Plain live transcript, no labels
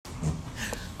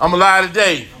I'm alive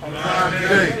today.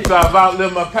 So I've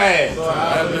outlived my past.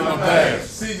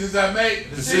 Decisions I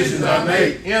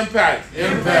make. Impact.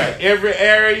 Every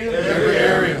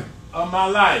area. Of my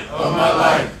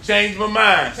life. Change my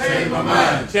mind.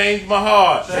 Change my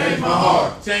heart.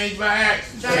 Change my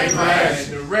actions. And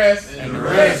the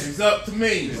rest is up to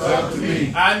me.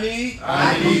 I need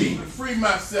to free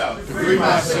myself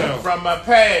from my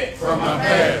past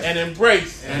and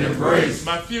embrace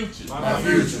my future.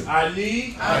 I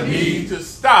need to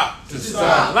stop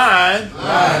lying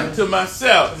to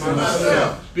myself.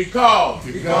 Because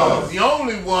the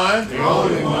only one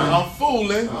I'm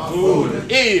fooling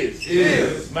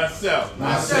is myself.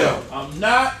 I'm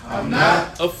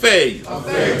not a failure.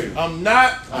 I'm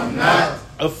not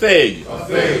a failure.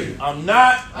 I'm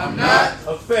not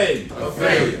a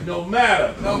failure. No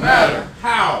matter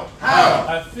how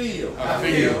I feel.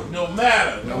 No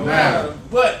matter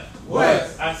what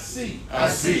I see.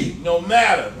 No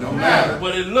matter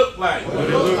what it look like.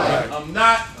 I'm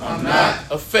not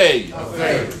a failure.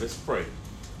 Let's pray.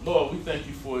 Lord, we thank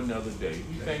you for another day.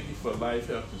 We thank you for life,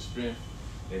 health, and strength,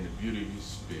 and the beauty of your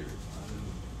spirit.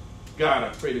 God, I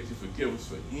pray that you forgive us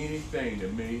for anything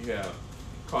that may have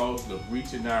caused a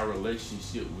breach in our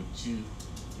relationship with you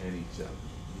and each other.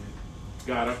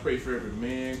 God, I pray for every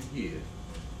man here,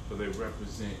 for they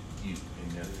represent you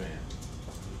and their family.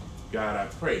 God, I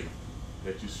pray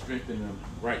that you strengthen them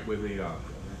right where they are.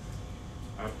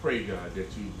 I pray, God,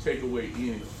 that you take away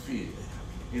any fear,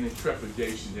 any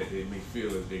trepidation that they may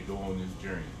feel as they go on this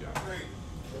journey, God.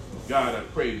 God, I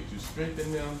pray that you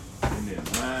strengthen them in their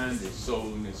mind, their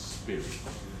soul, and their spirit.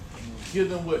 Give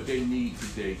them what they need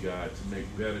today, God, to make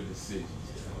better decisions.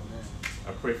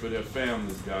 I pray for their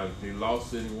families, God. If they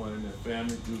lost anyone in their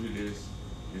family due to this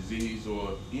disease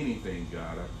or anything,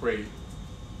 God, I pray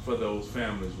for those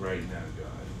families right now,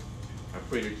 God. I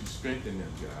pray that you strengthen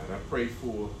them, God. I pray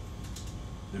for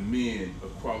the men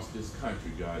across this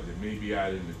country, God, that may be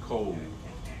out in the cold,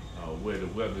 where the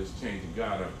weather is changing.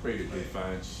 God, I pray that they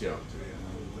find shelter.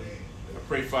 I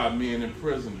pray for our men in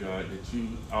prison, God, that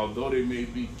you, although they may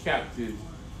be captive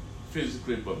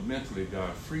physically but mentally,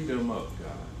 God, free them up,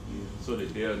 God, so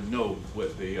that they'll know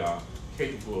what they are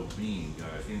capable of being,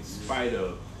 God, in spite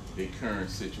of their current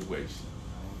situation.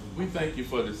 We thank you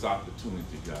for this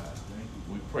opportunity, God.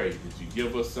 We pray that you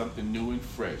give us something new and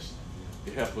fresh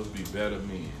to help us be better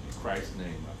men. In Christ's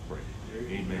name I pray.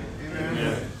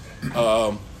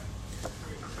 Amen.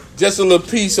 Just a little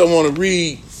piece I want to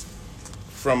read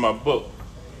from my book,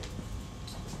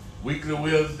 Weekly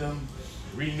Wisdom,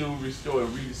 Renew, Restore,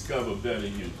 and Rediscover Better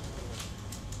You.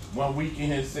 One week in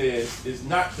here says, it's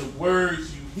not the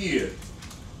words you hear,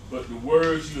 but the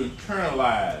words you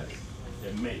internalize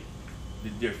that make the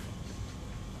difference.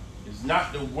 It's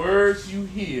not the words you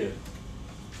hear,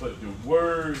 but the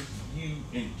words you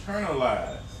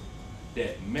internalize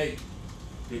that make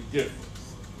the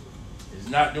difference. It's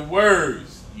not the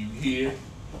words you hear,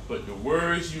 but the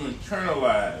words you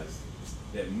internalize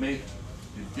that make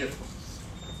the difference.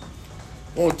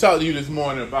 I want to talk to you this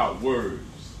morning about words.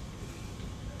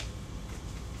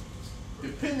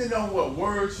 Depending on what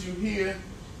words you hear,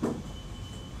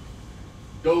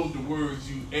 those are the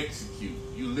words you execute,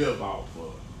 you live off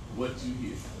of, what you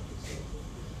hear.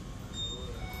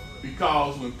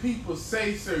 Because when people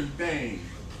say certain things,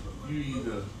 you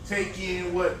either take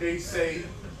in what they say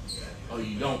or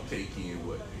you don't take in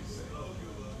what they say.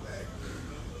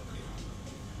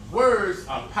 Words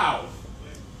are powerful.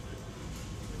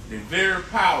 They're very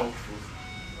powerful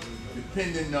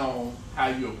depending on how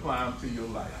you apply them to your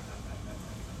life.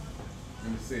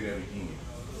 Let me say that again.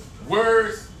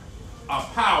 Words are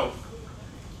powerful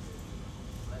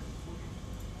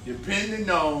depending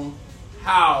on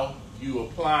how you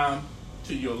apply them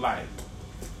to your life.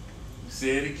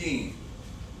 Say it again.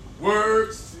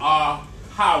 Words are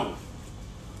powerful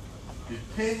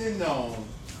depending on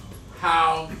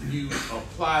how you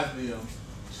apply them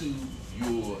to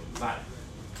your life.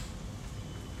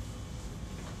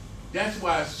 That's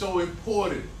why it's so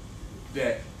important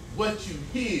that what you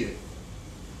hear,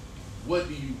 what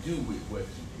do you do with what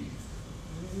you hear?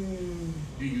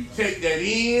 Do you take that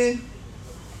in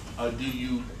or do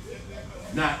you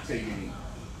not take it in?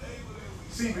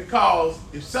 See, because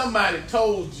if somebody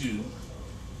told you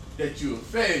that you're a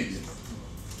failure,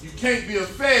 you can't be a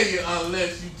failure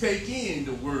unless you take in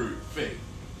the word failure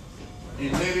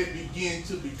and let it begin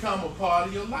to become a part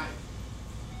of your life.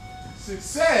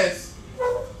 Success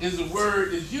is a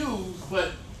word that's used,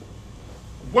 but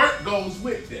work goes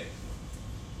with that.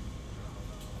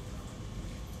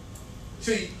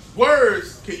 See,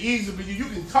 words can easily be, you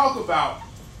can talk about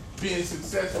being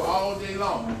successful all day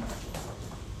long,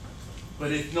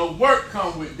 But if no work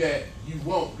come with that, you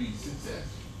won't be successful.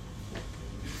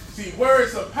 See,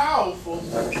 words are powerful,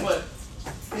 but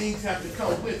things have to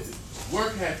come with it.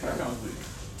 Work has to come with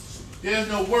it. There's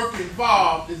no work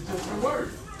involved, it's just a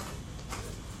word.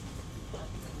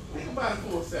 Think about it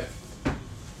for a second.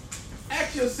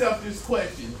 Ask yourself this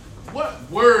question. What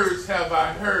words have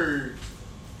I heard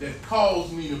that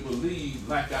caused me to believe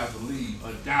like I believe,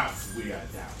 or doubt the way I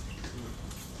doubt?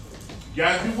 You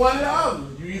got to do one or the other.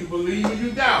 You either believe or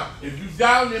you doubt. If you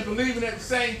doubt and believing at the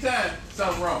same time,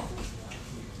 something wrong.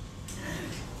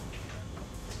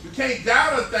 You can't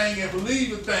doubt a thing and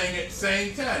believe a thing at the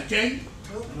same time, can you?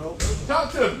 Nope.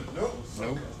 Talk to me.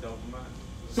 Nope.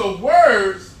 So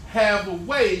words have a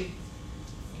way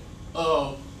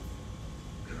of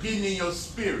getting in your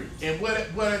spirit. And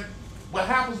what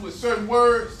happens with certain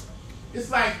words,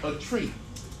 it's like a tree.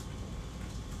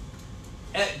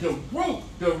 At the root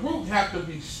have to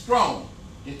be strong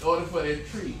in order for that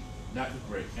tree not to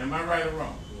break. Am I right or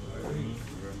wrong?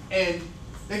 And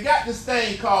they got this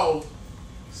thing called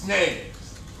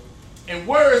snares. And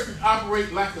words can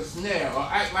operate like a snare or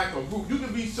act like a root. You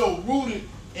can be so rooted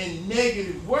in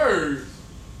negative words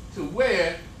to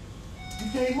where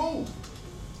you can't move.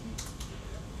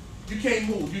 You can't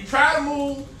move. You try to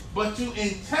move, but you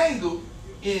entangle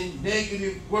in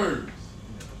negative words.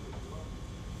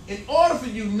 In order for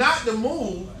you not to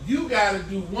move, you got to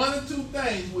do one or two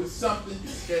things with something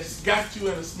that's got you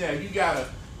in a snare. You got to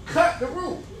cut the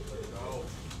root.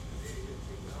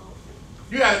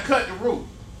 You got to cut the root.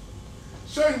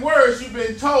 Certain words you've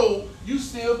been told, you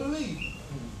still believe.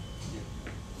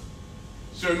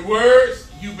 Certain words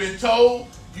you've been told,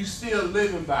 you still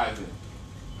living by them.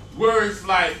 Words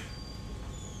like,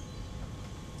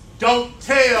 don't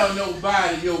tell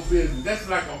nobody your business. That's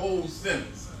like a whole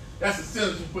sentence. That's a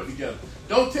sentence you put together.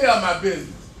 Don't tell my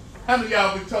business. How many of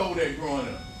y'all been told that growing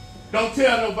up? Don't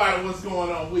tell nobody what's going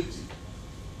on with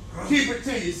you. Keep it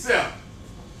to yourself.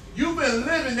 You've been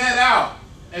living that out.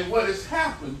 And what has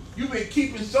happened, you've been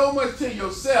keeping so much to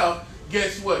yourself,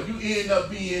 guess what? You end up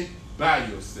being by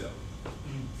yourself.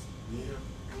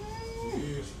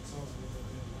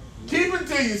 Keep it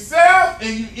to yourself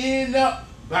and you end up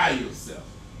by yourself.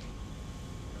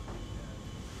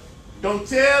 Don't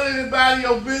tell anybody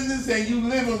your business and you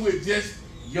living with just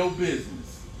your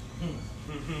business.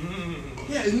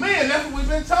 Yeah, man, that's what we've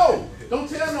been told. Don't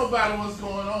tell nobody what's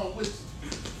going on with you.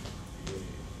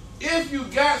 If you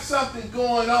got something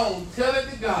going on, tell it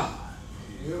to God.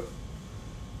 Yep.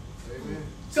 Amen.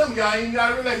 Some of y'all ain't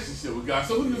got a relationship with God.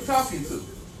 So who you talking to?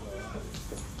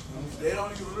 They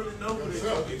don't even really know who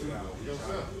they're talking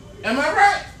to. Am I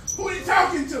right? Who are you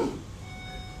talking to?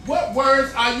 What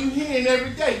words are you hearing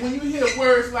every day? When you hear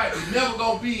words like it's never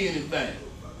going to be anything,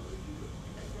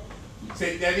 you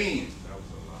take that in.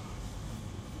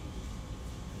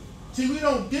 See, we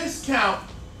don't discount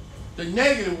the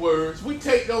negative words. We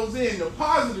take those in. The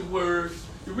positive words,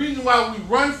 the reason why we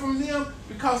run from them,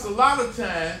 because a lot of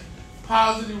times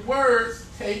positive words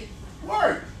take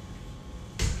work.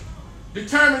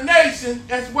 Determination,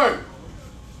 that's work.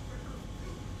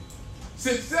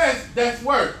 Success, that's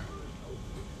work.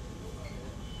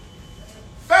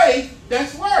 Faith,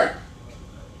 that's work.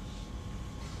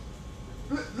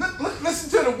 Listen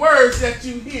to the words that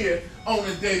you hear on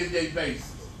a day-to-day basis.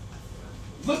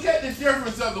 Look at the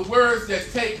difference of the words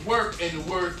that take work and the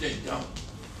words that don't.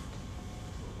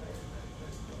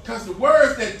 Because the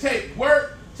words that take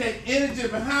work, take energy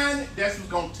behind it, that's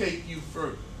what's going to take you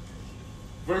further.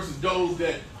 Versus those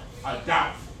that are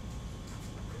doubtful.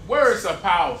 Words are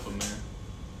powerful, man.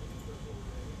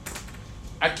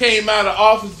 I came out of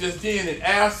office just then and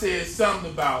Al said something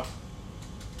about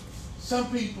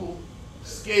some people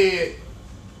scared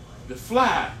to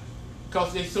fly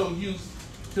because they're so used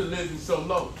to living so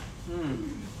low.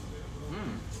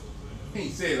 He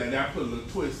ain't said like that. I put a little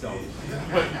twist on it.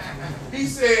 But he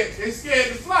said they're scared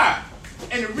to fly.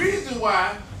 And the reason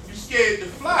why you're scared to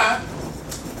fly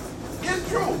is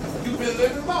true. You've been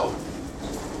living low.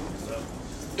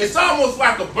 It's almost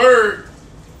like a bird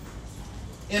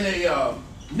in a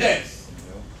nest.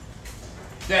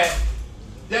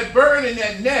 That bird in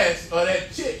that nest, or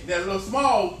that chick, that little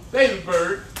small baby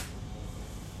bird,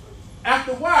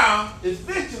 after a while,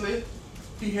 eventually,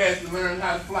 he has to learn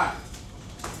how to fly.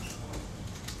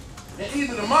 And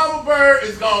either the mama bird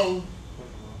is going to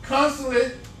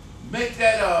constantly make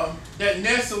that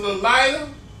nest a little lighter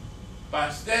by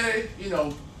steady,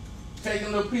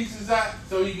 taking little pieces out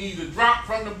so he can either drop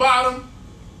from the bottom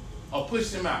or push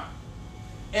them out.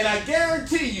 And I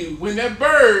guarantee you, when that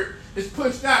bird is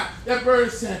pushed out, that bird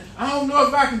is saying, I don't know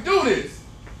if I can do this.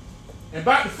 And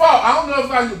about to fall, I don't know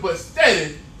if I can, but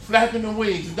steady, flapping the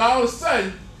wings. And all of a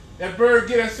sudden, that bird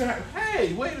gets up and says,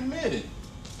 hey, wait a minute.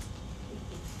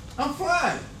 I'm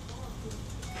flying.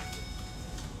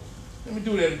 Let me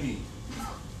do that again.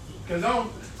 Because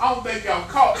I don't think y'all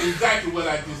caught exactly what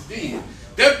I just did.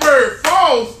 That bird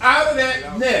falls out of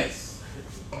that nest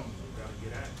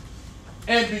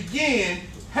and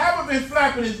haven't been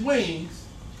flapping his wings,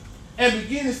 and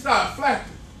begin to start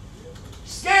flapping.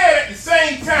 Scared at the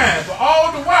same time, but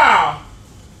all the while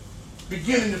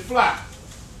beginning to fly.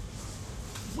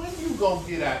 When you gonna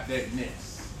get out that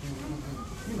nest?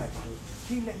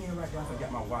 Can you let me in right now? I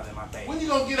forgot my wallet in my bag. When you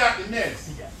gonna get out the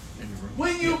nest?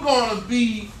 When you gonna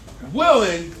be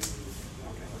willing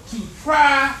to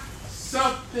try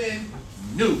something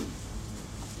new?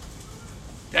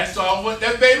 That's all what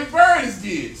that baby bird has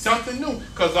did. Something new.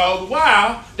 Because all the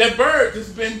while, that bird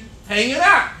just been hanging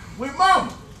out with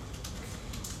mama.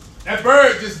 That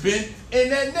bird just been in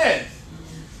that nest.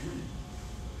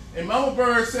 And mama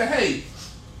bird said, hey,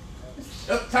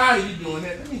 I'm tired of you doing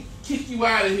that. Let me kick you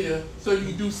out of here so you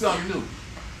can do something new.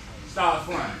 Start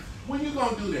flying. When you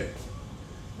gonna do that?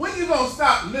 When you gonna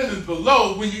stop living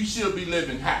below when you should be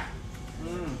living high?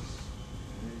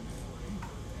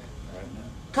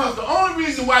 Because the only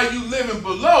reason why you living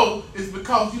below is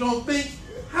because you don't think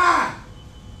high.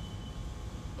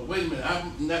 Oh, wait a minute,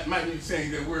 I might need to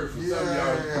change that word for some of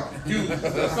y'all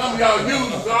users. Some of y'all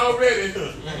users already.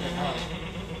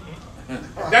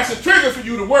 That's a trigger for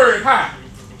you, the word high.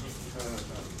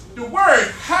 The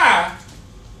word high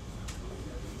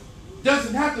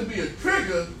doesn't have to be a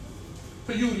trigger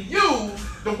for you to use.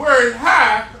 The word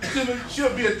high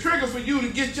should be a trigger for you to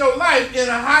get your life in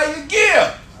a higher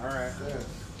gear. All right.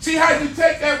 See how you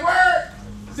take that word?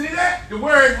 See that? The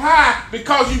word high,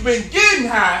 because you've been getting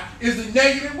high, is a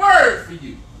negative word for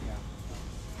you.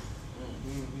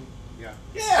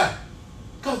 Yeah.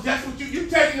 Because that's what you're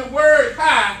taking the word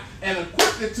high and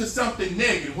equipping it to something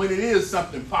negative when it is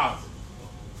something positive.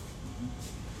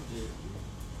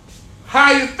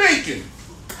 Higher thinking,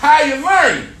 higher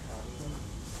learning,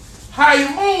 higher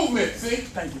movement. See?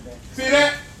 Thank you, man. See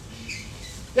that?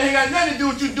 They ain't got nothing to do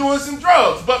with you doing some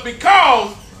drugs. But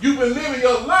because you've been living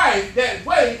your life that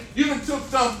way, you done took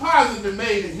something positive and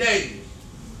made it negative.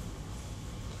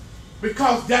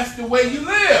 Because that's the way you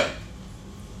live.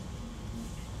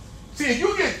 See, if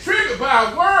you get triggered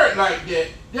by a word like that,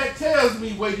 that tells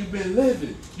me where you've been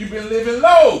living. You've been living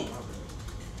low.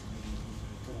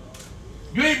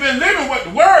 You ain't been living what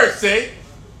the word say,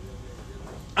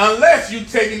 unless you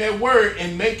taking that word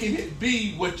and making it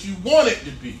be what you want it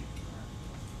to be.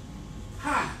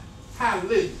 High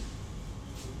living.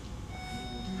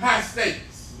 High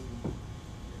stakes.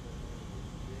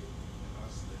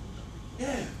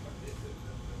 Yeah.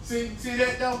 See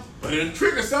that though? But it'll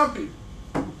trigger some people.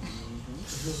 I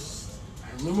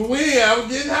remember when I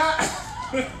was getting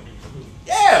high.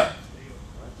 Yeah.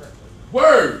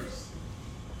 Words.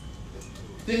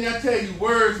 Didn't I tell you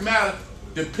words matter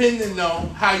depending on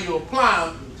how you apply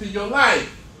them to your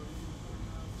life?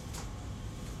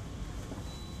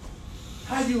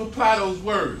 How you apply those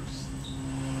words.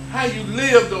 How you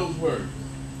live those words.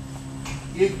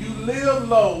 If you live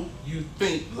low, you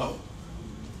think low.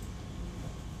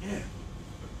 Yeah.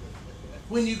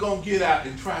 When you gonna get out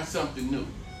and try something new?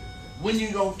 When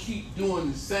you gonna keep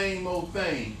doing the same old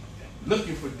thing,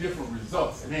 looking for different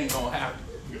results? It ain't gonna happen.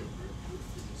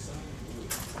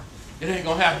 It ain't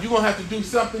gonna happen. You're gonna have to do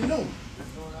something new.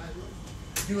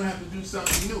 You're gonna have to do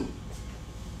something new.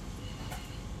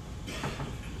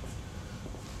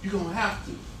 You're gonna have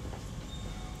to.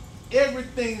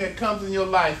 Everything that comes in your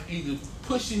life either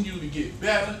pushing you to get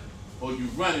better or you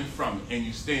running from it and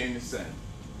you staying the same.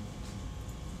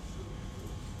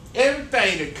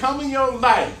 Everything that comes in your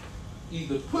life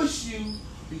either push you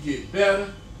to get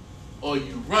better or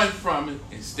you run from it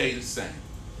and stay the same.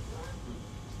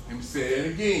 Let me say that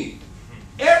again.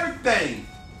 Everything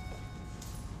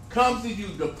comes to you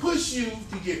to push you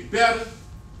to get better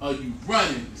or you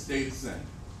running to stay the same.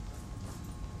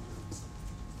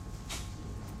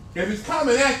 If it's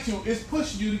coming at you, it's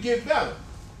pushing you to get better.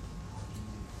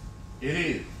 It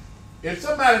is. If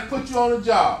somebody put you on a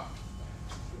job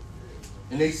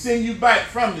and they send you back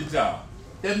from the job,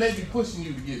 that may be pushing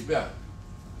you to get better.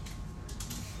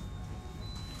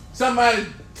 Somebody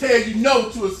tell you no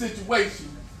to a situation,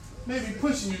 may be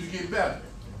pushing you to get better.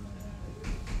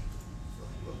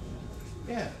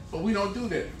 Yeah, but we don't do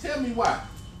that. Tell me why.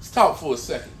 Let's talk for a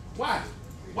second. Why?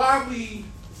 Why we,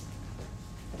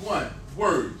 one,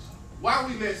 words. Why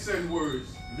we let certain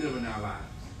words live in our lives?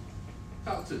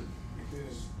 Talk to me.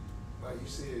 Because, like you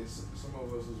said, some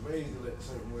of us was raised to let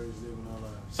certain words live in our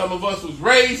lives. Some of us was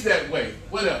raised that way.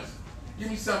 What else? Give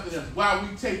me something else. Why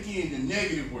we take in the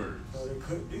negative words? It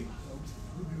could be.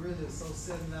 We be really so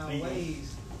set in our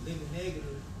ways, living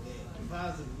negative and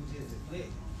positive, we just deflect.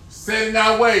 Set in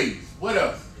our ways. What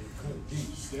else? It could be.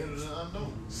 Scared of the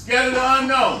unknown. Scared of the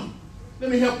unknown. Let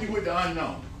me help you with the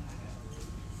unknown.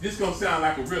 This gonna sound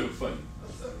like a riddle for you.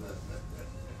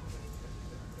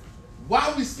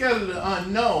 Why we scared of the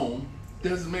unknown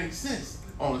doesn't make sense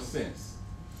on a sense,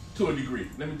 to a degree.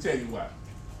 Let me tell you why.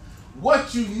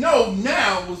 What you know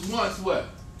now was once what?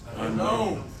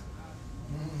 Unknown.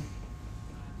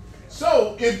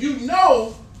 So if you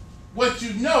know what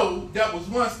you know that was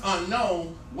once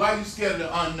unknown, why are you scared of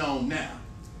the unknown now?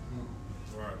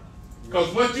 Right.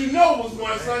 Because what you know was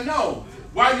once unknown.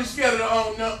 Why are you scared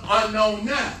of the unknown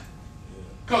now?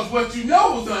 Because what you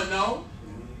know was unknown.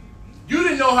 You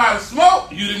didn't know how to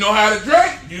smoke. You didn't know how to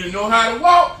drink. You didn't know how to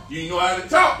walk. You didn't know how to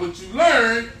talk. But you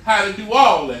learned how to do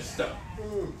all that stuff.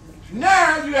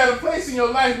 Now you at a place in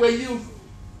your life where you,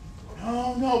 I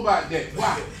don't know about that.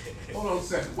 Why? Hold on a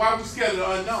second. Why are we scared of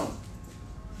the unknown?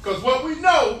 Because what we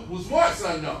know was once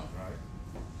unknown.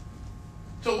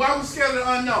 So why are we scared of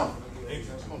the unknown?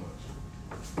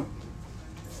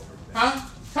 Huh?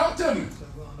 Talk to me. So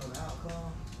we don't know the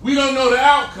outcome. We don't know the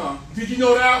outcome. Did you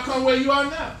know the outcome where you are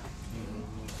now?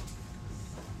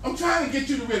 I'm trying to get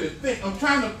you to really think. I'm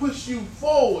trying to push you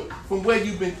forward from where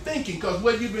you've been thinking, because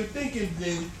what you've been thinking has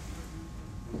been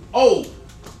old.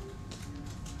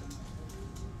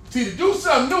 See, to do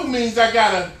something new means I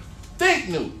gotta think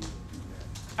new.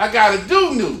 I gotta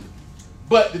do new.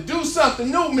 But to do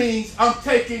something new means I'm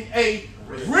taking a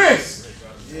risk.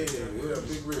 Yeah,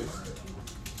 big risk.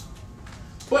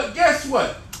 But guess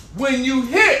what? When you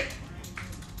hit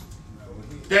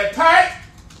that pipe,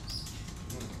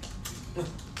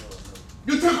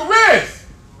 you took a risk.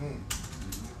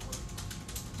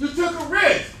 You took a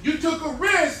risk. You took a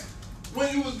risk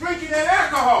when you was drinking that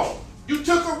alcohol. You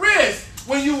took a risk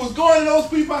when you was going to those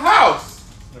people's house.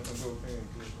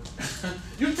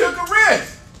 You took a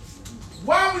risk.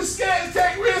 Why are we scared to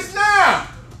take risks now?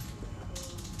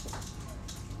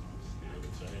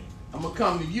 I'm going to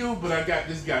come to you, but I got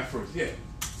this guy first. Yeah.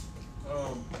 You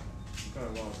kind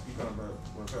of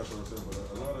want to pass what I said, but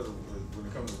a lot of when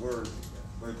it comes to words,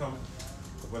 when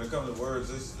it comes to words,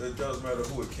 it does matter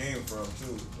who it came from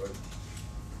too.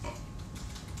 Like,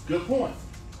 good point.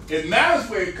 It matters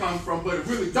where it comes from, but it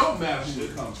really don't matter who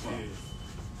it comes from.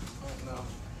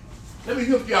 Let me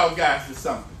hook y'all guys to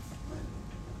something.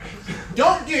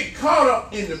 Don't get caught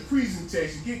up in the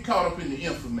presentation. Get caught up in the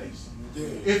information. Yeah.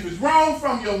 If it's wrong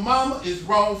from your mama, it's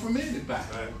wrong from anybody.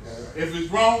 If it's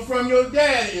wrong from your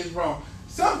dad, it's wrong.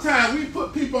 Sometimes we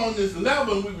put people on this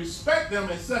level and we respect them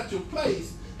in such a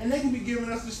place, and they can be giving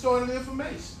us distorted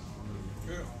information.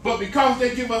 yeah, But because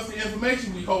they give us the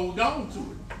information, we hold on to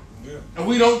it. yeah. And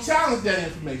we don't challenge that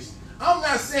information. I'm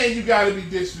not saying you got to be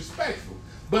disrespectful,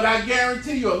 but I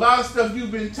guarantee you a lot of stuff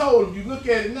you've been told, if you look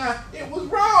at it now, it was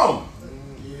wrong.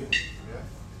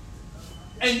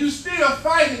 And you still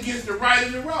fighting against the right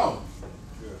and the wrong.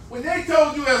 When they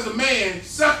told you as a man,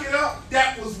 suck it up,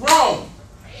 that was wrong.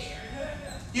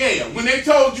 Yeah, when they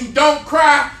told you don't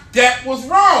cry, that was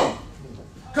wrong.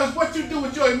 Because what you do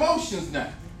with your emotions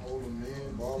now?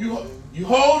 You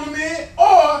hold them in,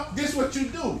 or this is what you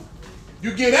do.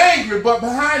 You get angry, but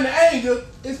behind the anger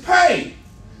is pain.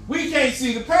 We can't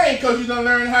see the pain because you don't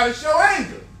learn how to show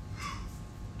anger.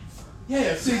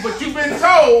 Yeah, see, but you've been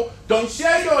told, don't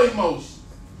share your emotions.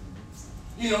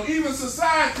 You know, even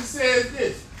society says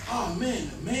this. Oh, man,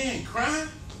 a man crying?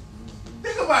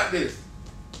 Think about this.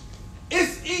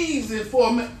 It's easy for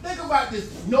a man. Think about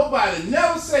this. Nobody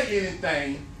never say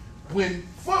anything when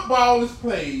football is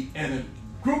played and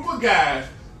a group of guys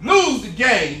lose the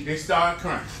game, they start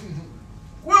crying.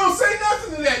 We don't say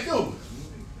nothing to that, do we?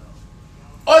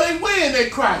 Or they win, they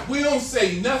cry. We don't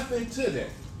say nothing to that.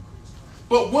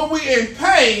 But when we're in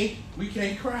pain, we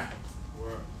can't cry.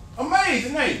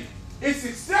 Amazing, ain't it? It's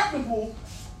acceptable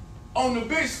on the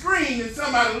big screen that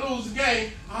somebody lose the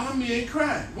game. Oh, me ain't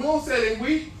crying. We don't say they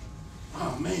weak.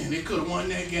 Oh, man, they could have won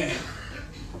that game.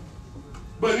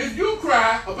 But if you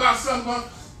cry about something,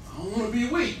 I don't want to be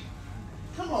weak.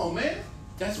 Come on, man.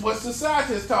 That's what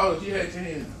society has taught us. You had your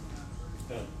hand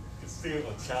up. The fear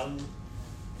of challenging.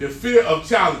 The fear of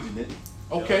challenging it.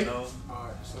 Okay. All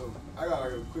right, so I got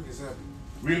like a quick example.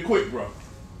 Real quick, bro.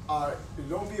 All right,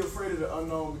 don't be afraid of the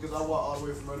unknown, because I walked all the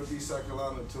way from Myrtle Beach, South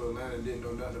Carolina to Atlanta and didn't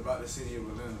know nothing about the city of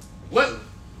Atlanta. What?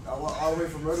 I walked all the way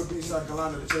from Myrtle Beach, South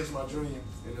Carolina to chase my dream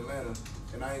in Atlanta,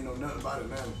 and I ain't know nothing about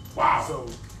Atlanta. Wow. So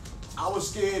I was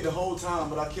scared the whole time,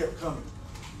 but I kept coming.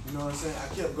 You know what I'm saying?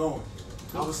 I kept going.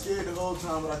 I was scared the whole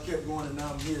time, but I kept going, and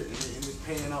now I'm here, and it's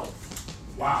paying off.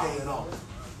 Wow.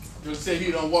 Just say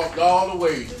he done walked all the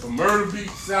way from Myrtle Beach,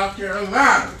 South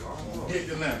Carolina. Get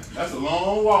to Atlanta. That's a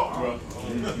long walk, bro.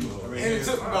 And it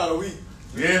took me about a week.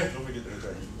 Yeah.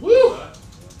 Woo.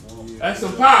 That's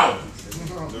some power.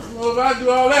 Well, if I do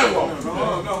all that walk. No,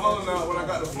 hold on. When I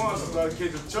got the funds, I started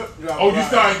catching the truck driver. Oh, you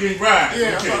started getting rides? Yeah,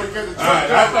 Okay. I started catching the truck All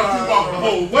right, I thought you walked the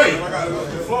whole way. When I got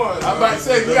the funds. I'm about to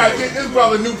say, we got to get this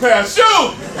brother a new pair of shoes.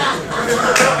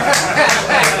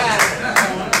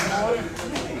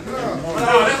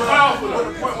 No, that's powerful. But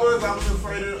the point was, I was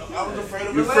afraid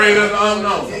of You're Atlanta. afraid of the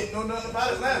unknown. Didn't know nothing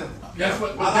about Atlanta. That's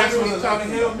what I I'm like talking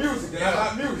to hear about. music. I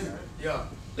like music. Yeah.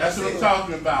 That's what I'm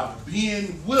talking about.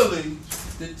 Being willing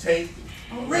to take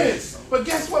a risk. But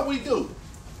guess what we do?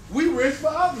 We risk for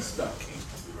other stuff.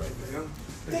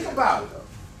 Think about it.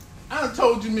 I done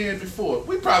told you men before,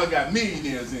 we probably got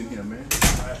millionaires in here, man.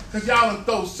 Because y'all done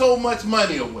throw so much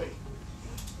money away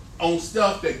on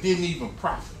stuff that didn't even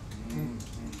profit.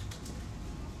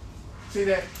 See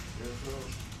that?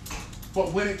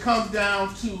 But when it comes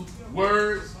down to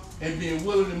words and being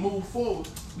willing to move forward,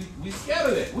 we scared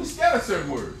of that. We scared of certain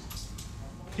words.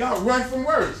 Y'all run from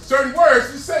words. Certain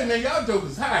words, you say, man, y'all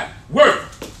jokers high. Work.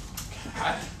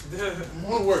 I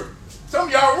want to work. Some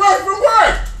of y'all run from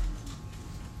work.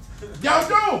 Y'all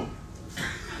do.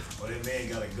 Well, that man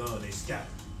got a gun, they scout.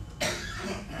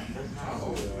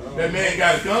 That man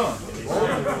got a gun.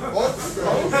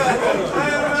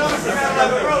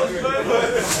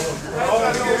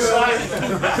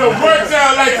 So work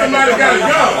sound like somebody got a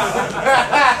gun.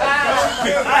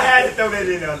 I had to throw that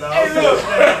in there, though. Hey, look.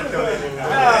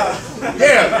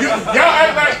 Yeah,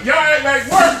 y'all act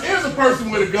like work is a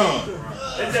person with a gun.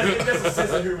 That's a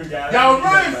sense of humor, guys. Y'all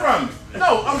running from it.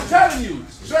 No, I'm telling you,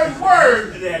 certain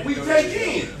words we take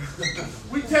in.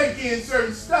 We take in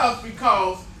certain stuff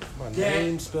because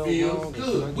that feels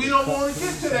good. We don't want to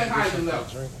get to that higher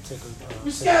level.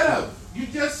 We're scared of it. You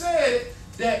just said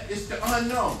that it's the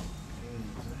unknown.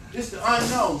 It's the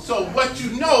unknown. So what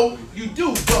you know, you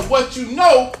do. But what you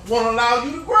know won't allow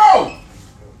you to grow.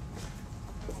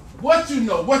 What you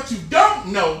know, what you don't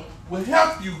know will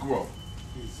help you grow.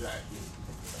 Exactly.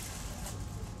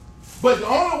 But the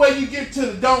only way you get to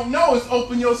the don't know is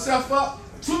open yourself up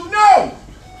to know.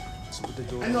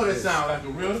 I know that sounds like a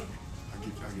riddle.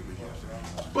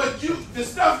 But the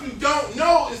stuff you don't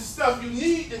know is the stuff you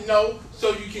need to know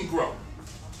so you can grow.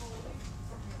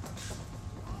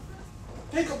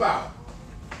 Think about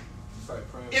it.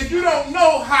 If you don't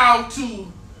know how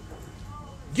to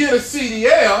get a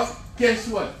CDL, guess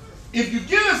what? If you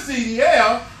get a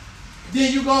CDL,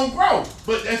 then you're going to grow.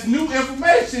 But that's new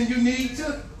information you need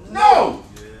to know.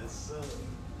 Yes, sir.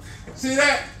 See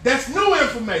that? That's new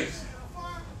information.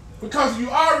 Because you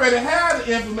already have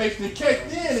the information, the catch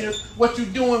in is what you're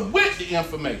doing with the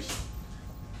information.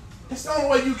 That's the only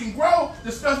way you can grow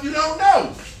the stuff you don't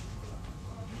know.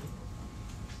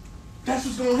 That's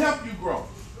what's going to help you grow.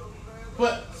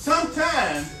 But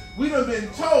sometimes we done been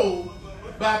told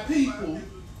by people,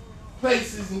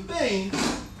 places, and things,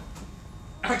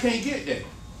 I can't get that.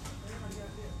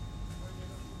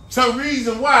 Some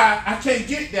reason why I can't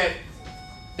get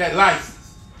that license.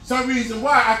 Some reason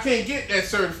why I can't get that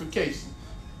certification.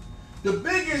 The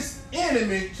biggest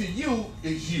enemy to you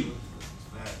is you.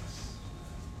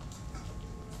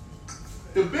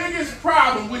 The biggest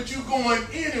problem with you going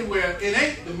anywhere, it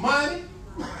ain't the money.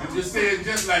 I'm just saying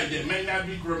just like that. It may not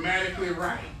be grammatically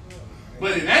right.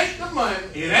 But it ain't the money,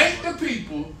 it ain't the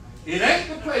people, it ain't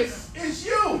the places, it's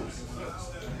you.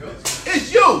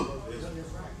 It's you.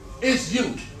 It's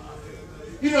you.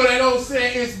 You know that old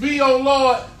saying, it's me, oh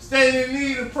Lord, standing in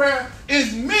need of prayer.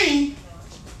 It's me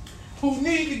who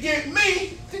need to get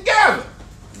me together.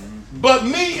 But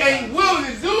me ain't willing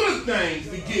to do the things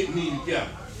to get me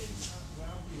together.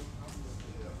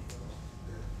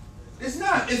 It's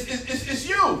not. It's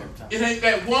you. It ain't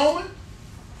that woman.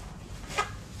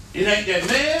 It ain't that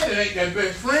man. It ain't that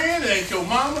best friend. It ain't your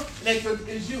mama.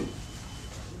 It's you.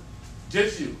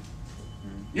 Just you.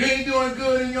 You ain't doing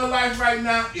good in your life right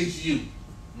now. It's you.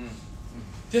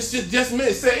 Just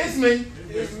me. Say it's me.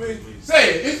 It's me.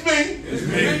 Say it. It's me. It's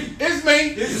me. It's me.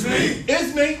 It's me.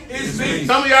 It's me. It's me.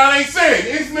 Some of y'all ain't saying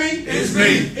it's me. It's me.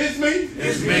 It's me.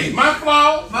 It's me. My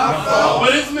flaws. My flaws.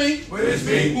 But it's me. But it's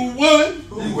me.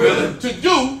 Who willing to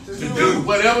do do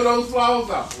whatever those flaws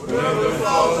are. whatever the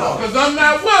flaws are. Because I'm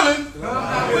not willing I'm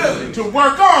not willing to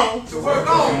work on work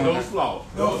on those flaws.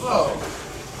 those flaws.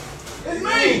 It's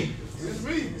me. It's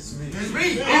me. It's me. It's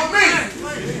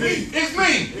me. It's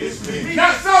me. It's me.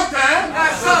 Not sometimes,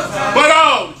 Not sometimes, but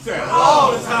all the time.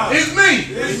 all the time. It's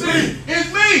me. It's me.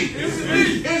 It's me. It's me.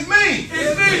 It's me.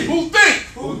 It's me. Who think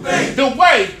Who think the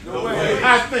way the way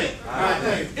I think. I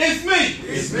think. It's me.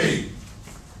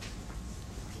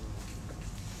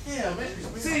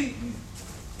 see,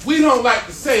 we don't like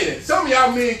to say that. Some of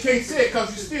y'all men can't say it because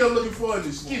you're still looking for an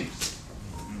excuse.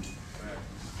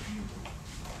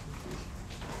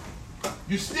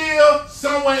 You're still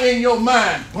somewhere in your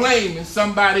mind blaming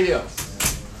somebody else.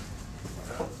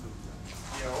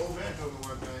 Yeah, old man told me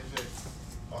one thing. He said,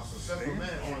 a successful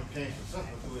man only became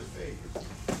successful through his failures.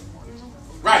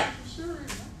 Right.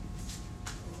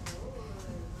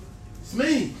 It's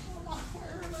me.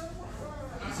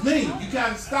 It's me. You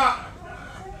gotta stop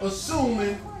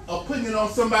assuming or putting it on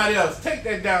somebody else. Take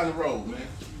that down the road, man.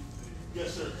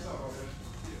 Yes, sir.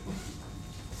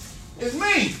 It's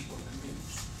me.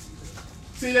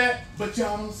 See that? But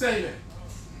y'all don't say that.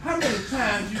 How many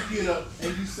times you get up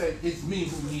and you say, it's me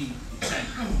who needs to change?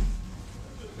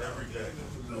 Every day.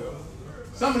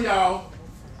 Some of y'all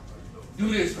do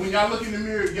this. When y'all look in the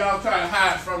mirror, y'all try to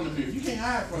hide from the mirror. You can't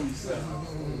hide from yourself.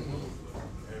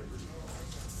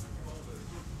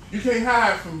 You can't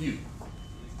hide from you.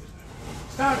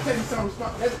 Start taking some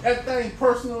responsibility. That thing,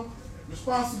 personal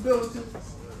responsibility,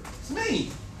 it's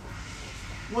me.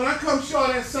 When I come short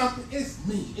at something, it's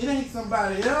me. It ain't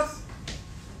somebody else.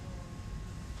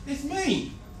 It's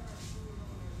me.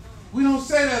 We don't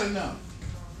say that enough.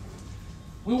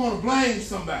 We want to blame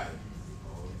somebody.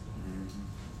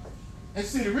 And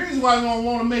see, the reason why we don't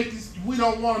want to make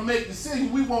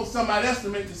decisions, we want somebody else to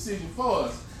make decisions for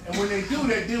us. And when they do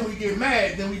that, then we get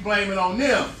mad, then we blame it on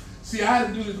them. See, I had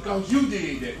to do this because you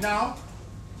did that. Now,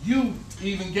 you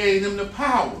even gave them the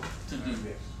power to do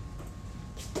that.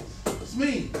 It's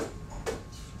me.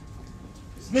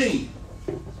 It's me.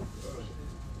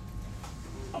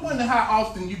 I wonder how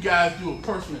often you guys do a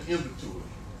personal inventory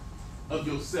of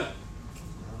yourself.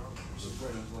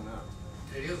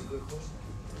 It is a good question.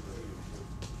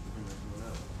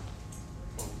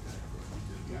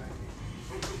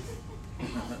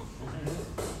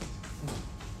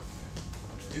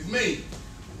 It's me.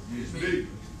 It's me.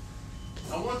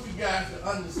 I want you guys to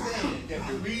understand that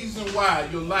the reason why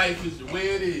your life is the way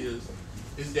it is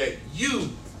that you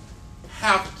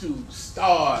have to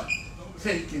start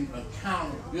taking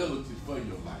accountability for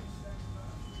your life.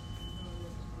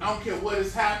 I don't care what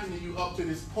has happened to you up to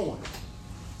this point.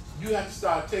 You have to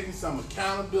start taking some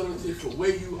accountability for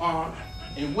where you are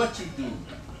and what you do.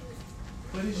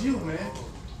 But it's you, man.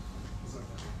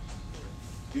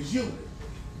 It's you.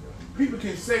 People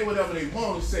can say whatever they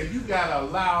want to say. You got to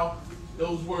allow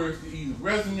those words to either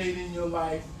resonate in your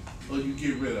life or you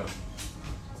get rid of them.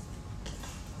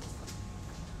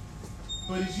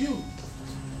 But it's you.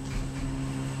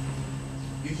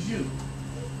 It's you.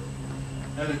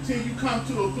 And until you come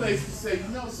to a place to say, you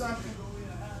know something?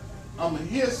 I'm going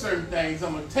to hear certain things.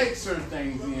 I'm going to take certain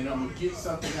things in. I'm going to get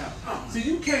something out. See,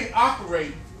 you can't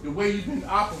operate the way you've been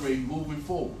operating moving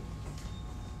forward.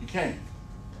 You can't.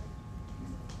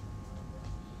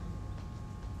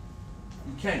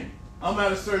 You can't. I'm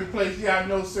at a certain place, yeah, I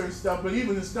know certain stuff, but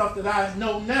even the stuff that I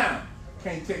know now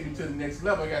can't take me to the next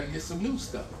level. I got to get some new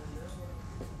stuff.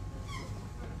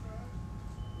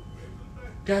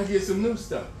 Got to get some new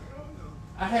stuff.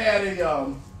 I had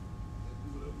a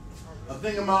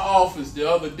thing in my office the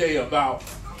other day about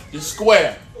the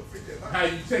square, how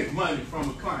you take money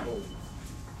from a client.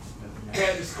 I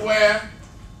had the square,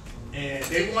 and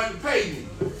they wanted to pay me.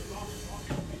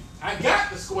 I got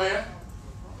the square.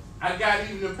 I got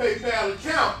even a PayPal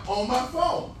account on my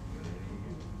phone,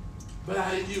 but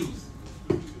I didn't use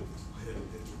it.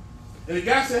 And the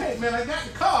guy said, hey, man, I got the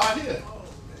card here.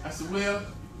 I said, well,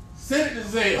 send it to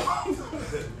Zelle.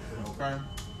 Okay.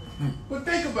 But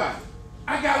think about it.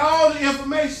 I got all the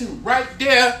information right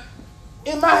there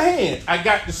in my hand. I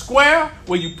got the square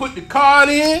where you put the card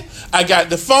in. I got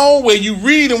the phone where you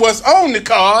reading what's on the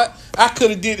card. I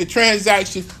could have did the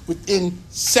transaction within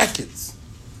seconds.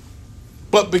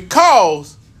 But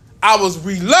because I was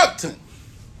reluctant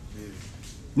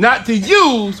not to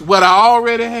use what I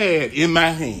already had in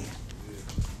my hand.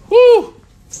 Woo!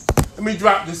 Let me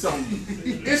drop this on you.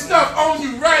 It's stuff on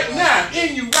you right now,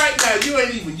 in you right now, you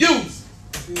ain't even using.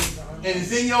 And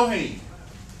it's in your hand.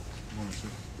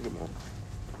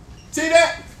 See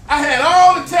that? I had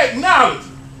all the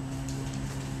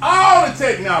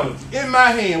technology in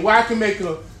my hand where I can make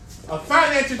a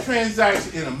financial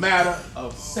transaction in a matter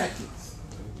of seconds.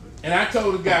 And I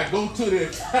told the guy,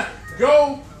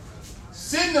 go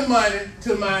send the money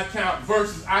to my account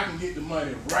versus I can get the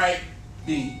money right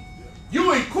then.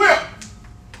 You equipped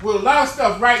with a lot of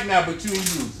stuff right now, but you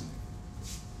ain't using it.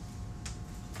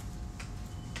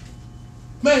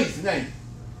 Amazing, ain't it?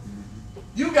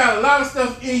 You got a lot of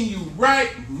stuff in you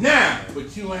right now,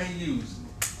 but you ain't using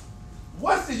it.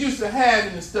 What's the use of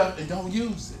having the stuff and don't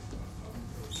use it?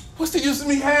 What's the use of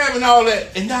me having all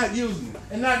that and not using it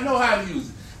and not know how to use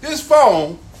it? This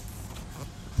phone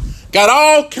got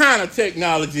all kind of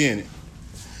technology in it.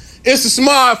 It's a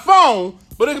smartphone,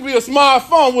 but it could be a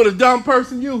smartphone with a dumb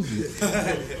person using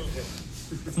it.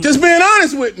 Just being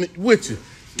honest with you.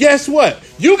 Guess what?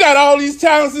 You got all these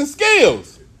talents and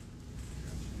skills.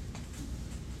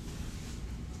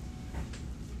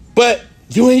 But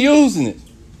you ain't using it.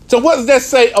 So what does that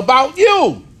say about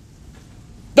you?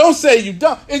 Don't say you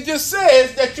don't. It just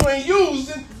says that you ain't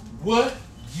using what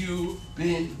you've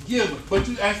been given. But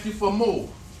you asking for more.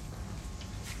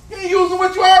 You ain't using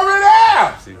what you already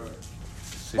have.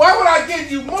 Why would I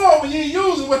give you more when you ain't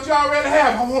using what you already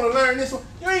have? I want to learn this one.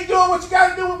 You ain't doing what you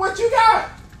got to do with what you got.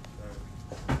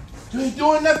 You ain't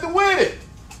doing nothing with it.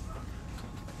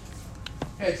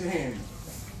 Had your hand.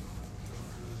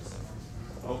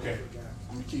 Okay.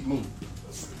 Let me keep moving.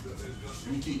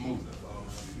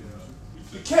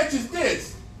 The catch is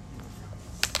this.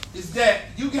 Is that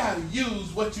you got to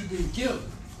use what you've been given.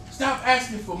 Stop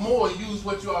asking for more and use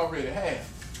what you already have.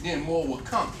 Then more will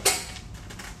come.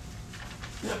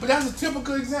 Yeah, but that's a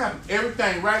typical example.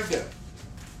 Everything right there.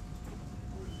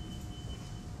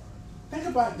 Think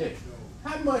about that.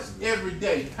 How much every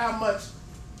day, and how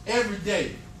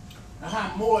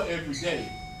more every day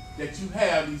that you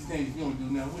have these things, you don't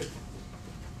do nothing with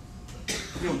it.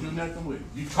 You don't do nothing with it.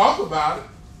 You talk about it.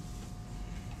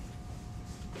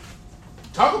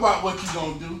 Talk about what you're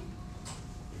going to do.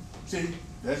 See,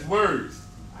 that's words.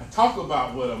 I talk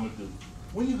about what I'm going to do.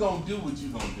 When you going to do what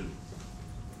you're going to do?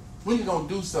 When you going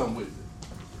to do something with it?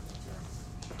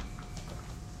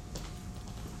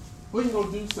 When you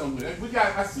going to do something with it?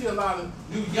 I see a lot of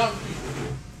new young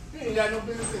people. You ain't got no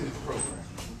business in this program.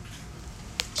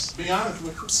 Be honest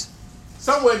with you.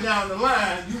 Somewhere down the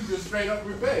line, you just straight up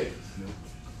rebellious.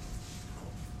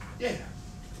 Yeah.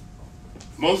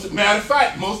 Matter of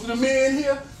fact, most of the men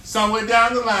here, somewhere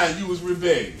down the line, you was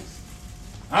rebellious.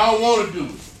 I don't want to do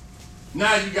it.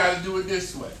 Now you got to do it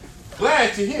this way.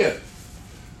 Glad you're here.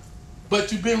 But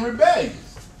you've been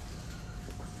rebellious.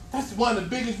 That's one of the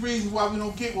biggest reasons why we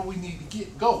don't get what we need to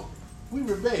go. We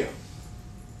rebel.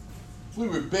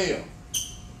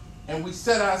 And we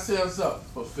set ourselves up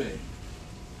for failure.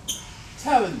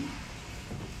 Telling you,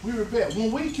 we rebel.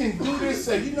 When we can do this,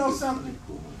 say, you know something?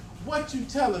 What you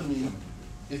telling me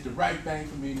is the right thing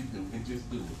for me to do, and just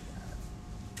do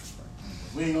it.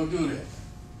 We ain't gonna do that.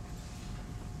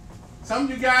 Some of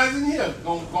you guys in here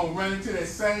gonna run into that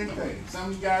same thing. Some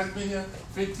of you guys been here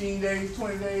 15 days,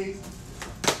 20 days.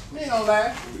 We ain't gonna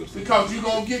laugh, because you're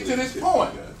gonna get to this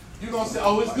point. You're gonna say,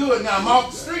 oh, it's good now. I'm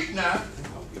off the street now.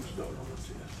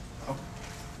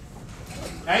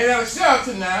 I ain't at a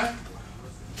shelter now.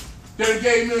 They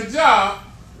gave me a job.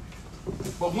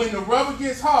 But when the rubber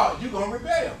gets hard, you're gonna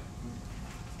rebel.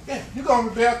 Yeah, you're gonna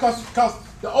rebel because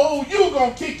the old you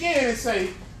gonna kick in and say,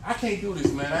 I can't do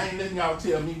this, man. I ain't letting y'all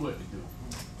tell me what to do.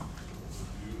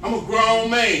 I'm a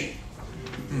grown man.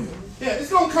 Yeah,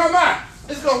 it's gonna come out.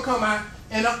 It's gonna come out.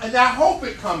 And I hope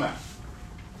it come out.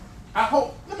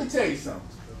 Let me tell you something.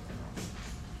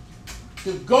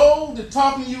 The goal to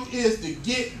talking to you is to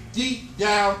get deep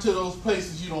down to those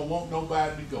places you don't want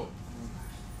nobody to go.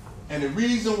 And the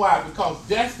reason why, because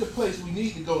that's the place we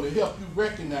need to go to help you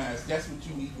recognize that's what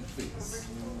you need to fix.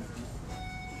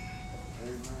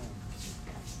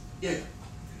 Yeah.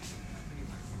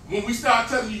 When we start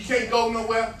telling you can't go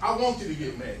nowhere, I want you to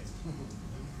get mad.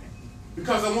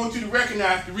 Because I want you to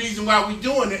recognize the reason why we're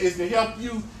doing it is to help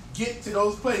you get to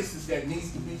those places that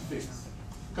needs to be fixed.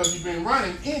 Because you've been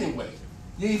running anyway.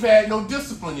 You ain't had no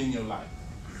discipline in your life.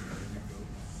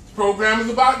 This program is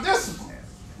about discipline.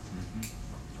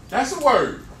 That's a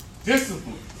word.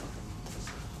 Discipline.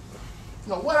 You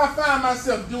know, what I find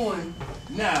myself doing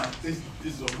now is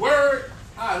a word.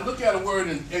 I look at a word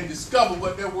and discover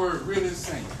what that word really is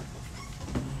saying.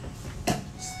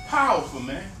 It's powerful,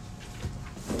 man.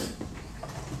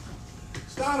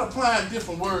 Start applying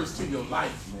different words to your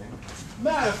life, man.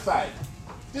 Matter of fact,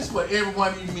 this is what every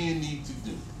one of you men need to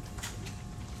do.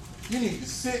 You need to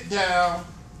sit down,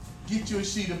 get you a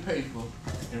sheet of paper,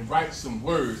 and write some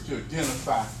words to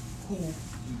identify who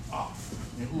you are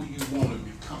and who you want to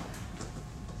become.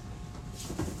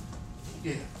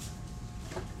 Yeah.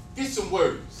 Get some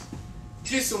words.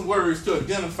 Get some words to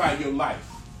identify your life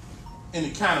and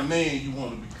the kind of man you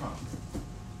want to become.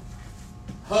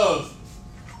 Husband,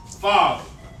 father,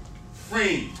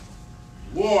 friend,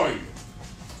 warrior,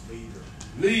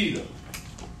 leader.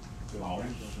 Oh.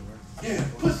 Yeah,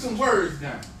 put some words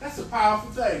down. That's a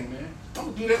powerful thing, man. I'm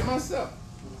going to do that myself.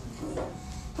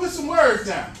 Put some words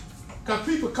down. Because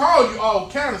people call you all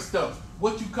kind of stuff.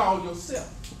 What you call yourself.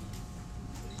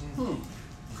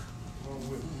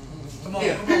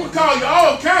 Yeah, people call you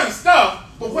all kind of stuff,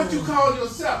 But what you call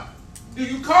yourself? Do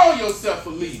you call yourself a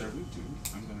leader?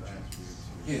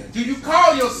 Yeah. Do you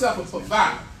call yourself a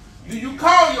provider? Do you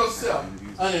call yourself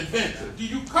an inventor? Do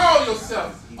you call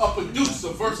yourself a producer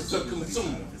versus a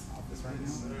consumer?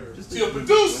 See, a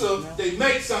producer, they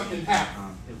make something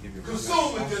happen.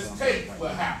 Consumer just take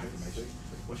what happens.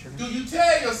 Do you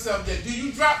tell yourself that? Do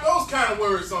you drop those kind of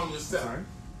words on yourself?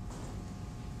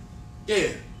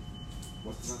 Yeah.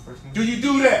 Do you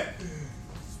do that?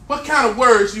 What kind of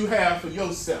words you have for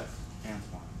yourself?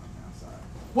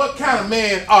 What kind of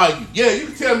man are you? Yeah, you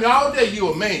can tell me all day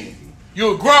you're a man.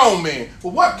 You're a grown man.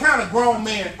 But what kind of grown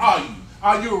man are you?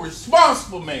 Are you a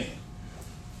responsible man?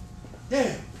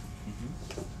 Yeah.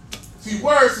 See,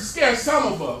 words can scare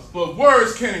some of us, but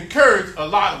words can encourage a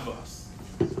lot of us.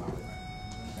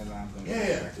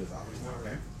 Yeah.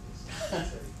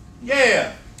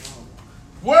 Yeah.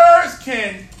 Words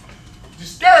can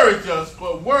discourage us,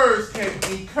 but words can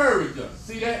encourage us.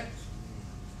 See that?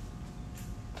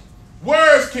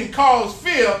 Words can cause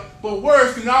fear, but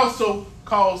words can also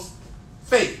cause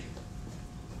faith.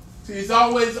 See, it's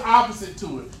always the opposite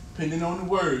to it, depending on the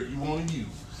word you want to use.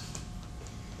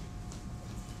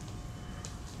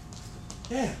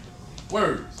 Yeah.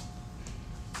 Words.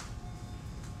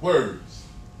 Words.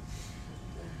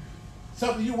 It's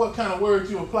up to you what kind of words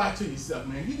you apply to yourself,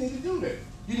 man. You need to do that.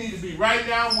 You need to be writing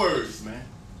down words, man.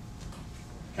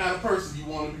 The kind of person you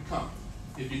want to become.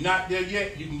 If you're not there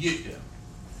yet, you can get there.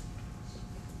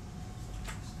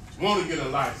 Want to get a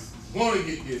license. Want to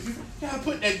get this. You got to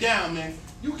put that down, man.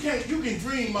 You can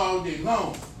dream all day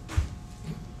long.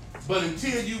 But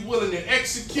until you're willing to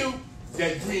execute,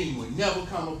 that dream will never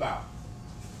come about.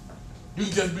 You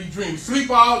can just be dreaming. Sleep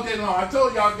all day long. I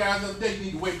told y'all guys the other day you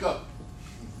need to wake up.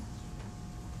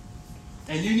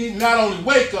 And you need to not only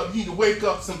wake up, you need to wake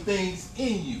up some things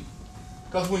in you.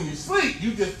 Because when you sleep,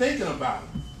 you're just thinking about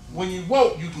it. When you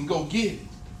woke, you can go get it.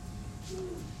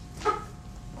 Let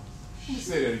me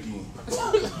say that again.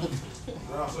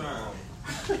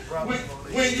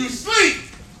 when you sleep,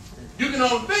 you can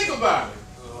only think about it.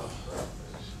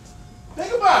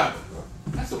 Think about it.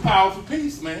 That's a powerful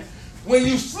piece, man. When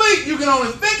you sleep, you can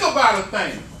only think about a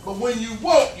thing. But when you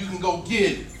woke, you can go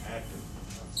get it.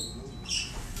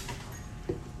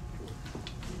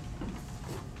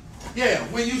 Yeah,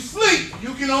 when you sleep,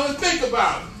 you can only think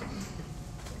about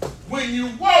it. When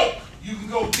you woke, you can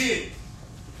go get it.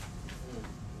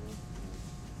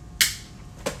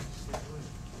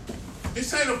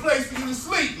 This ain't a place for you to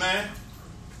sleep, man.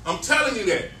 I'm telling you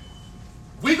that.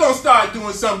 We're going to start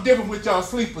doing something different with y'all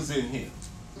sleepers in here.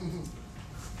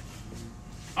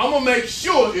 I'm going to make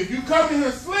sure if you come in here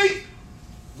and sleep,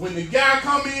 when the guy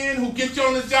come in who gets you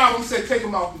on the job, I'm going to say take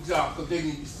them off the job because they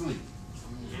need to sleep.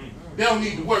 They don't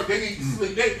need to work. They need to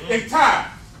sleep. They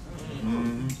tired.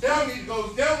 They don't need to go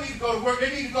to work. They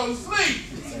need to go to sleep.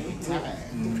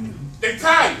 They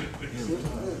tired.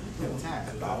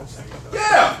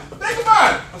 Yeah, think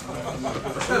about it.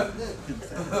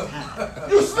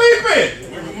 You sleeping.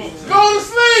 Go to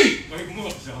sleep.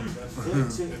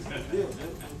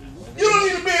 You don't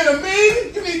need to be in a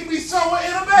meeting. You need to be somewhere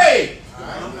in a bed. I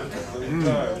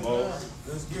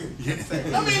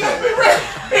mean, let's be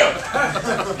real.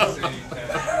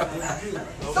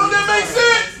 Don't that make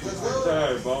sense?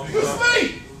 You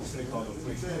sleep.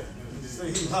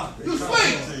 You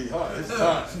sleep.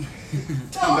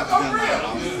 I'm real.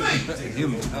 You sleep.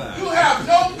 You have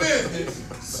no business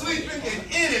sleeping in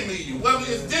any meeting, whether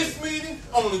it's this meeting,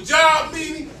 on the job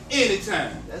meeting,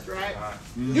 anytime. That's right.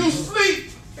 You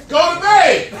sleep, go to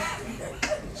bed.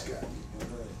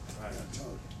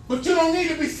 But you don't need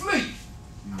to be asleep.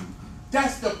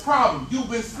 That's the problem. You've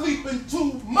been sleeping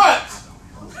too much.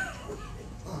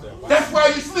 That's why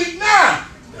you sleep now.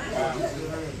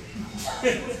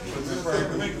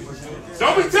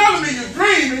 Don't be telling me you're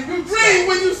dreaming. You dream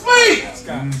when you sleep.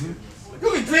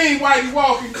 You can dream while you're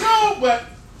walking too, but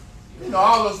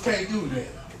all of us can't do that.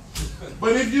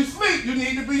 But if you sleep, you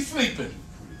need to be sleeping.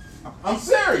 I'm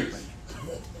serious.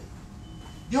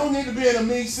 You don't need to be in a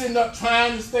meeting sitting up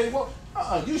trying to stay woke.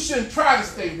 You shouldn't try to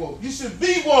stay woke. You should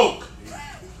be woke.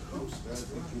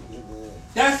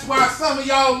 That's why some of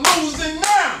y'all losing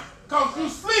now. Because you're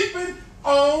sleeping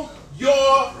on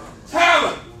your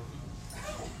talent.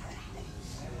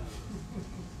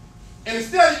 And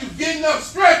instead of you getting up,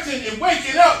 stretching, and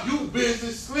waking up, you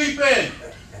busy sleeping.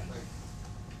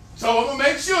 So I'm going to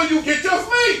make sure you get your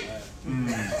sleep.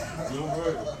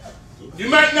 You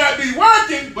might not be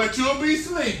working, but you'll be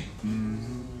sleeping.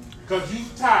 Because you're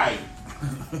tired.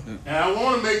 And I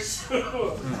want to make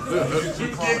sure that you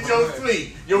get your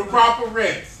sleep, your proper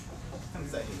rest.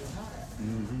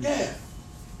 Yeah.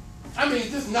 I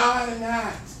mean, just nod and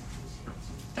nod.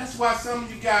 That's why some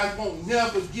of you guys won't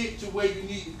never get to where you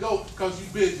need to go because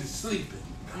you're busy sleeping.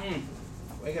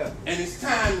 Wake up. And it's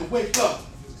time to wake up.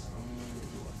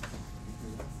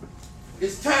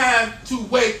 It's time to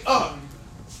wake up.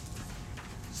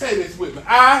 Say this with me.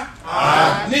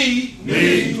 I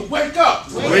need to wake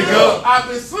up. Wake up. I've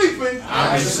been sleeping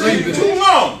too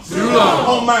long.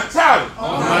 On my talent.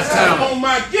 On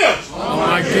my gifts. On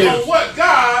what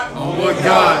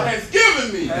God has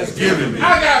given me.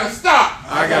 I gotta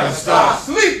stop.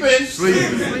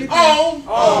 Sleeping on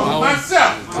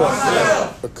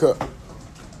myself. A cup.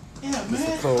 Yeah,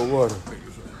 man. Cold water.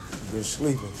 Been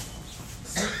sleeping.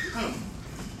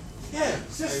 Yeah,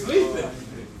 just sleeping.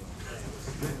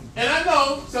 And I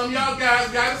know some of y'all guys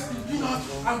got to sleep. You know,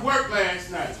 I worked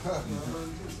last night.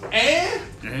 And?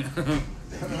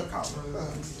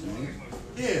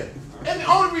 Yeah. And the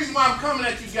only reason why I'm coming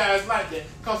at you guys like that,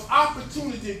 because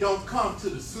opportunity don't come to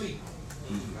the sleep.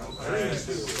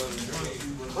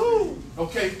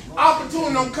 Okay?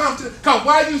 Opportunity don't come to, because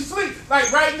while you sleep,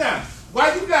 like right now,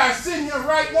 while you guys sitting here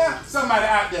right now, somebody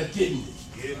out there getting it.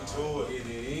 Get to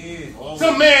it.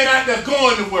 Some man out there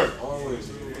going to work.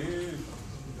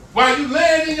 While you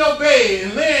laying in your bed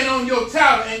and laying on your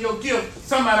talent and your gift,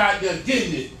 somebody out there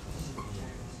getting it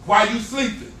while you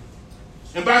sleeping.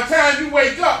 And by the time you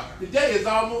wake up, the day is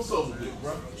almost over with,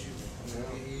 bro.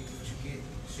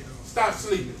 Stop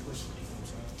sleeping.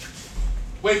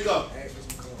 Wake up.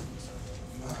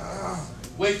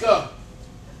 Wake up.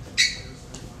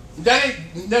 That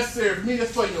ain't necessary for me,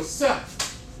 that's for yourself.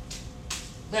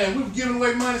 Man, we were giving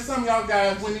away money, some of y'all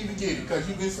guys wouldn't even get it because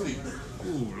you've been sleeping.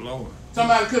 Ooh, Lord.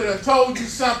 Somebody could have told you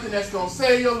something that's going to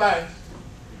save your life.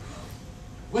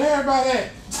 Where everybody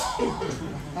at?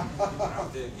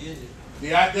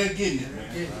 They're out there getting it,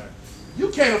 man. You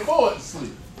can't afford to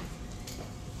sleep.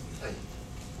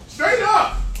 Straight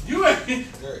up. You ain't,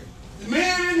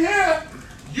 men in here,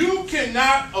 you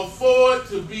cannot afford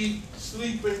to be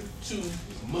sleeping too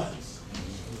much.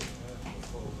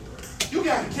 You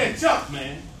got to catch up,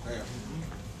 man.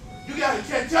 You got to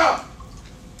catch up.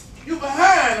 You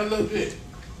behind a little bit.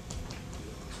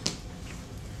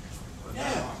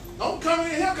 Yeah. Don't come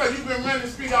in here because you've been running the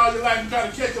street all your life and try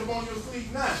to catch up on your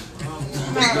sleep now.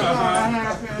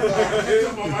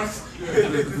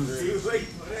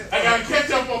 I got to catch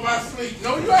up on my sleep.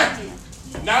 No, you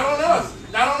ain't. Not on us.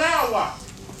 Not on our watch.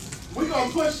 We're going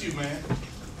to push you, man.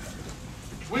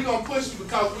 We're going to push you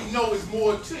because we know it's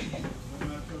more to you.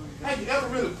 Have you ever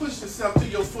really pushed yourself to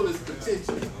your fullest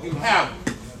potential? You haven't.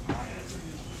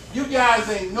 You guys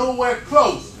ain't nowhere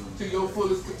close to your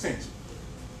fullest potential.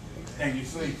 And you're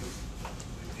sleeping.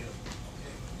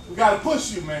 We got to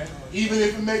push you, man, even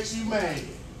if it makes you mad.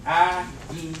 I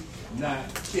do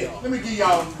not care. Let me give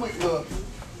y'all a quick little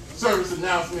service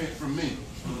announcement from me.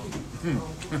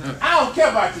 I don't care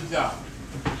about your job.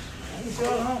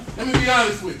 Let me be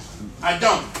honest with you. I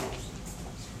don't.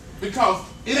 Because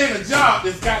it ain't a job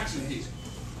that's got you here.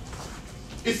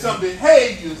 It's some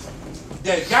behaviors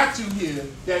that got you here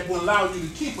that will allow you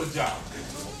to keep a job.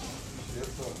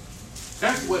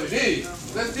 That's what it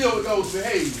is. Let's deal with those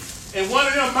behaviors. And one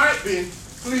of them might be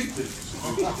sleeping.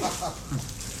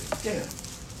 Yeah.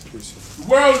 The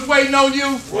world is waiting on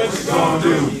you. What you gonna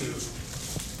do?